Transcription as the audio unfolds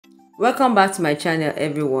Welcome back to my channel,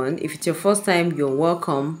 everyone. If it's your first time, you're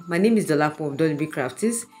welcome. My name is DoliveB of DoliveB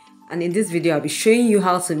Crafties, and in this video I'll be showing you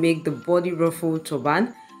how to make the body ruffled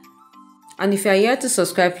turban. And if you are here to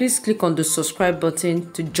subscribe, please click on the subscribe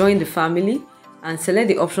button to join the family and select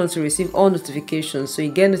the option to receive all notifications so you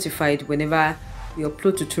get notified whenever we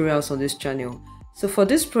upload tutorials on this channel. So for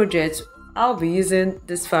this project, I'll be using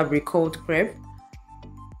this fabric called Crepe.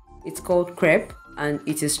 It's called Crepe and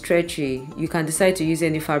it is stretchy. You can decide to use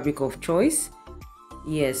any fabric of choice.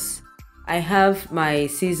 Yes, I have my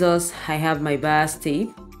scissors, I have my bias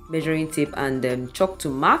tape, measuring tape, and chalk to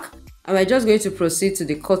mark. And we're just going to proceed to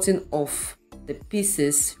the cutting of the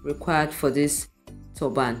pieces required for this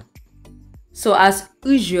turban. So as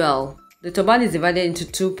usual, the turban is divided into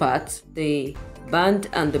two parts, the band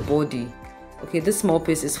and the body. Okay, this small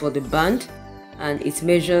piece is for the band and it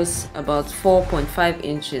measures about 4.5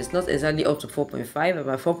 inches, not exactly up to 4.5,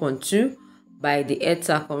 about 4.2 by the head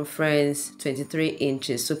circumference 23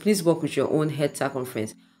 inches. So please work with your own head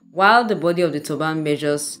circumference. While the body of the turban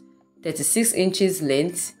measures 36 inches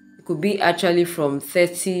length, it could be actually from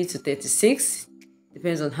 30 to 36,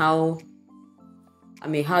 depends on how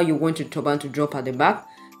you want your turban to drop at the back.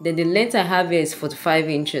 Then the length I have here is 45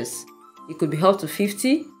 inches. It could be up to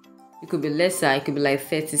 50. It could be lesser, it could be like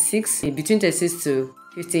 36, between 36 to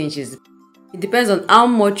 50 inches. It depends on how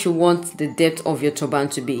much you want the depth of your turban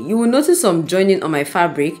to be. You will notice some joining on my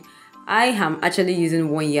fabric. I am actually using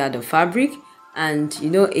 1 yard of fabric, and you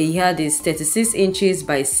know, a yard is 36 inches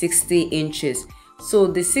by 60 inches. So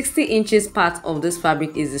the 60 inches part of this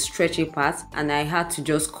fabric is the stretchy part, and I had to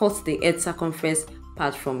just cut the head circumference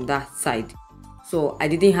part from that side. So I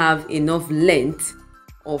didn't have enough length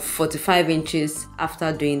of 45 inches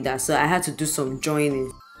after doing that, so I had to do some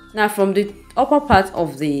joining. Now from the upper part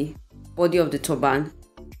of the body of the turban,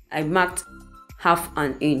 I marked half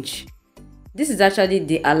an inch. This is actually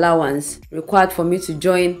the allowance required for me to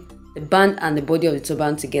join the band and the body of the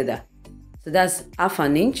turban together. So that's half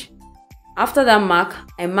an inch. After that mark,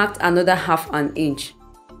 I marked another half an inch.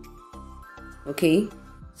 Okay,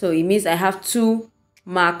 so it means I have two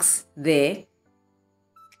marks there,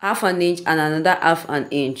 half an inch and another half an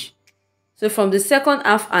inch. So from the second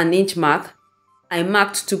half an inch mark, I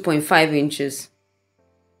marked 2.5 inches.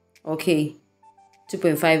 Okay,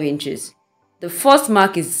 2.5 inches. The first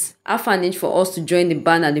mark is half an inch for us to join the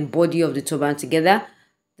band and the body of the turban together.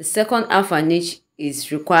 The second half an inch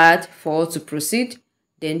is required for us to proceed.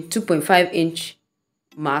 Then 2.5 inch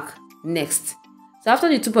mark next. So after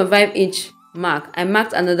the 2.5 inch mark, I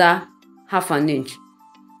marked another half an inch.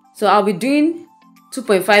 So I'll be doing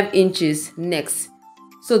 2.5 inches next.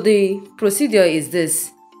 So the procedure is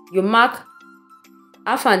this: you mark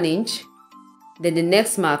half an inch, then the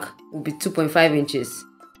next mark will be 2.5 inches,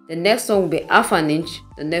 the next one will be half an inch,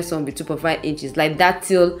 the next one will be 2.5 inches, like that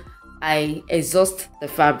till I exhaust the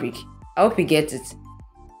fabric. I hope you get it.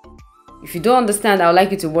 If you don't understand, I would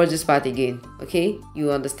like you to watch this part again. Okay,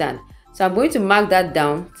 you understand. So I'm going to mark that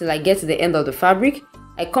down till I get to the end of the fabric.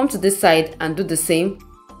 I come to this side and do the same,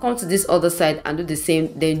 come to this other side and do the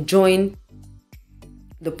same, then join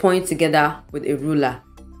the point together with a ruler.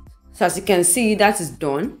 So as you can see, that is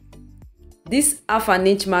done. This half an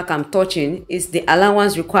inch mark I'm touching is the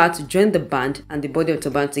allowance required to join the band and the body of the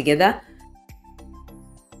turban together.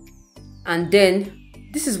 And then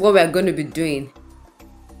this is what we are going to be doing.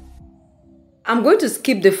 I'm going to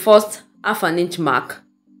skip the first half an inch mark,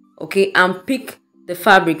 okay, and pick the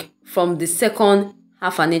fabric from the second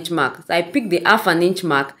half an inch mark. So I pick the half an inch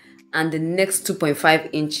mark and the next 2.5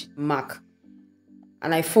 inch mark,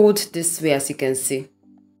 and I fold this way, as you can see.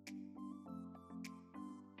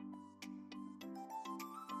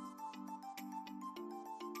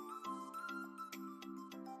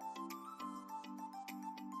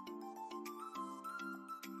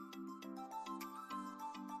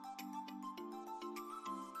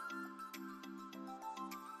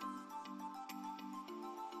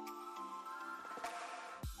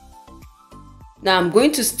 Now I'm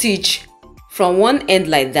going to stitch from one end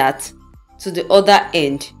like that to the other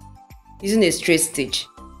end using a straight stitch.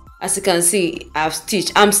 As you can see,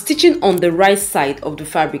 I'm stitching on the right side of the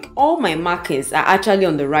fabric. All my markings are actually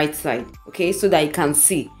on the right side, okay, so that you can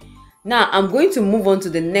see. Now I'm going to move on to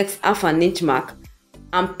the next half an inch mark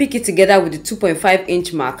and pick it together with the 2.5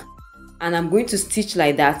 inch mark, and I'm going to stitch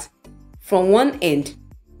like that from one end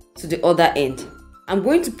to the other end. I'm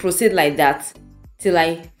going to proceed like that till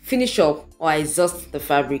I finish up or I exhaust the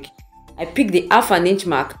fabric. I pick the half an inch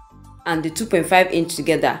mark and the 2.5 inch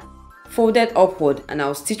together, folded upward, and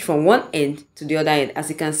I'll stitch from one end to the other end. As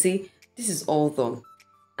you can see, this is all done.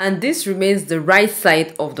 And this remains the right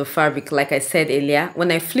side of the fabric. Like I said earlier,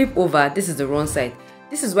 when I flip over, this is the wrong side.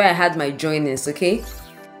 This is where I had my joiners, okay?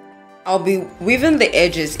 I'll be weaving the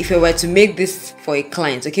edges if I were to make this for a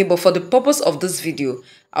client, okay? But for the purpose of this video,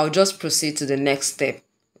 I'll just proceed to the next step,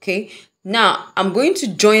 okay? Now, I'm going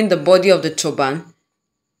to join the body of the turban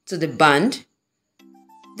to the band.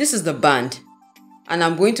 This is the band. And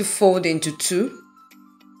I'm going to fold into two.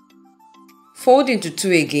 Fold into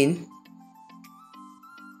two again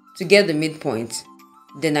to get the midpoint.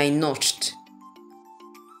 Then I notched.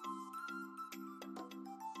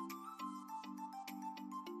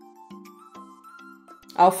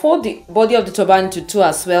 I'll fold the body of the turban into two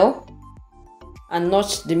as well and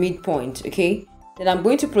notch the midpoint, okay? Then I'm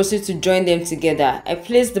going to proceed to join them together. I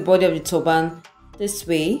place the body of the turban this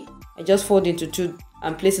way. I just fold into two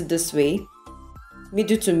and place it this way,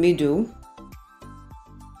 middle to middle.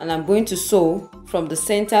 And I'm going to sew from the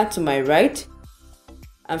center to my right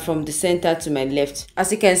and from the center to my left.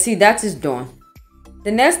 As you can see, that is done.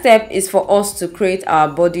 The next step is for us to create our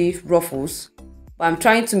body ruffles. But I'm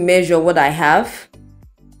trying to measure what I have.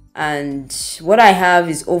 And what I have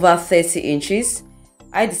is over 30 inches.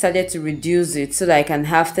 I decided to reduce it so that I can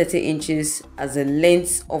have 30 inches as the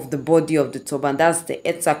length of the body of the turban. That's the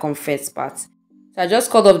head circumference part. So I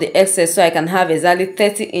just cut off the excess so I can have exactly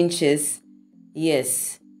 30 inches.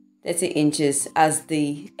 Yes, 30 inches as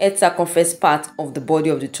the head circumference part of the body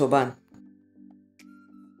of the turban.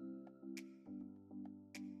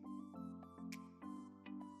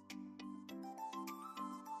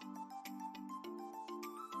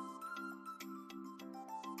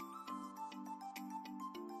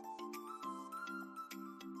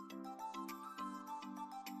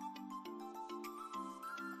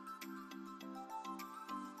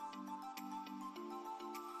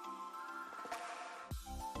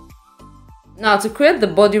 Now to create the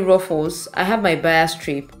body ruffles, I have my bias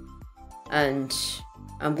strip and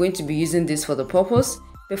I'm going to be using this for the purpose.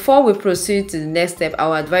 Before we proceed to the next step, I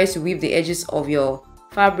will advise you weave the edges of your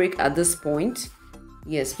fabric at this point.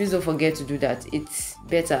 Yes, please don't forget to do that. It's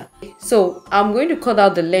better. So I'm going to cut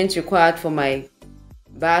out the length required for my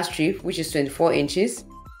bias strip, which is 24 inches.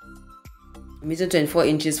 I'm using 24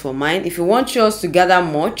 inches for mine. If you want yours to gather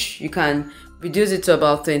much, you can reduce it to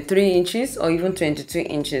about 23 inches or even 22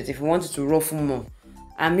 inches if you want it to ruffle more.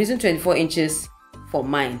 I'm using 24 inches for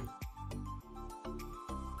mine.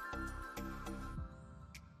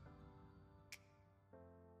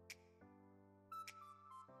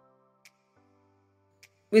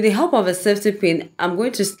 With the help of a safety pin, I'm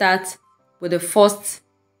going to start with the first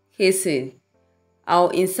casing. I'll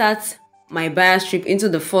insert my bias strip into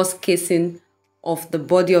the first casing of the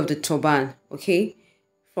body of the turban, okay?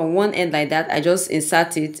 From one end like that, I just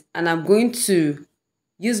insert it and I'm going to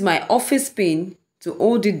use my office pin to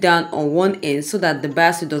hold it down on one end so that the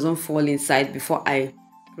bias strip doesn't fall inside before I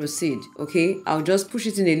proceed, okay? I'll just push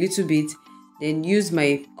it in a little bit, then use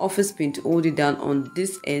my office pin to hold it down on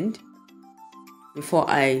this end before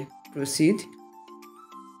I proceed.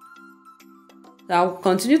 So I'll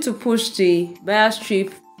continue to push the bias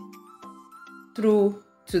strip through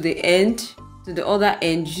to the end, to the other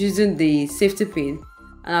end using the safety pin,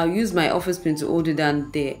 and I'll use my office pin to hold it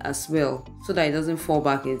down there as well so that it doesn't fall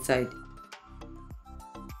back inside.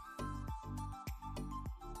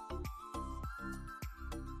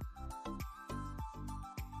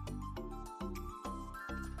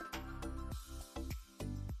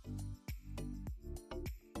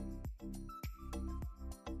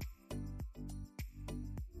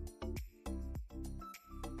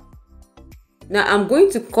 Now I'm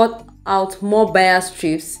going to cut out more bias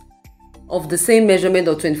strips of the same measurement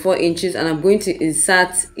of 24 inches and I'm going to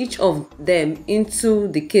insert each of them into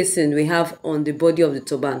the casing we have on the body of the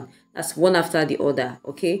turban. That's one after the other,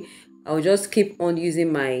 okay? I'll just keep on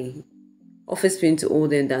using my office pin to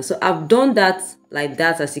hold them down. So I've done that like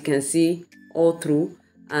that, as you can see all through.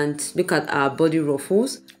 And look at our body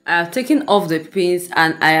ruffles. I have taken off the pins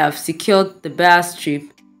and I have secured the bias strip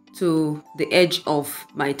to the edge of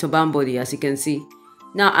my turban body, as you can see.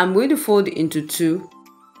 Now I'm going to fold into two.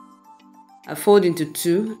 I fold into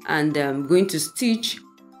two and I'm going to stitch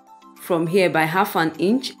from here by half an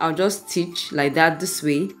inch. I'll just stitch like that this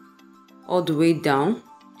way all the way down,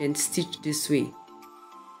 then stitch this way.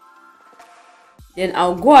 Then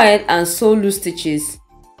I'll go ahead and sew loose stitches,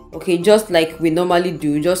 okay, just like we normally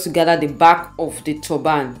do, just to gather the back of the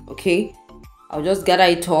turban, okay? I'll just gather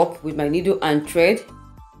it up with my needle and thread.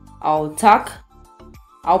 I'll tack,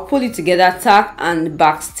 I'll pull it together, tack and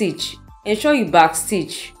back stitch. Ensure you back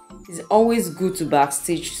stitch. It's always good to back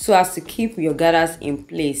stitch so as to keep your gathers in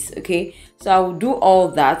place, okay? So I will do all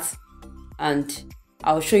that and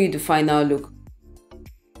I'll show you the final look.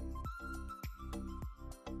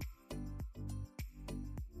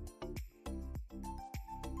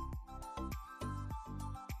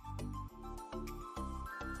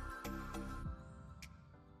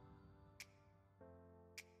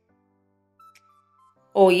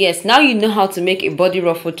 Oh yes, now you know how to make a body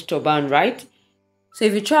ruffled turban, right? So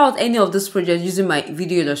if you try out any of these projects using my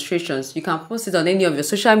video illustrations, you can post it on any of your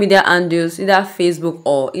social media handles, either Facebook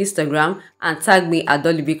or Instagram, and tag me at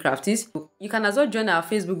DoliveB Crafties. You can as well join our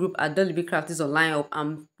Facebook group at DoliveB Crafties Online up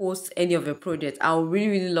and post any of your projects. I would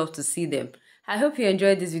really love to see them. I hope you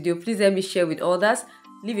enjoyed this video. Please let me share with others.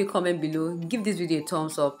 Leave a comment below, give this video a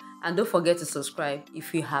thumbs up, and don't forget to subscribe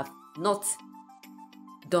if you have not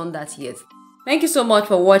done that yet. Thank you so much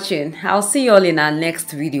for watching. I'll see you all in our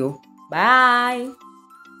next video. Bye.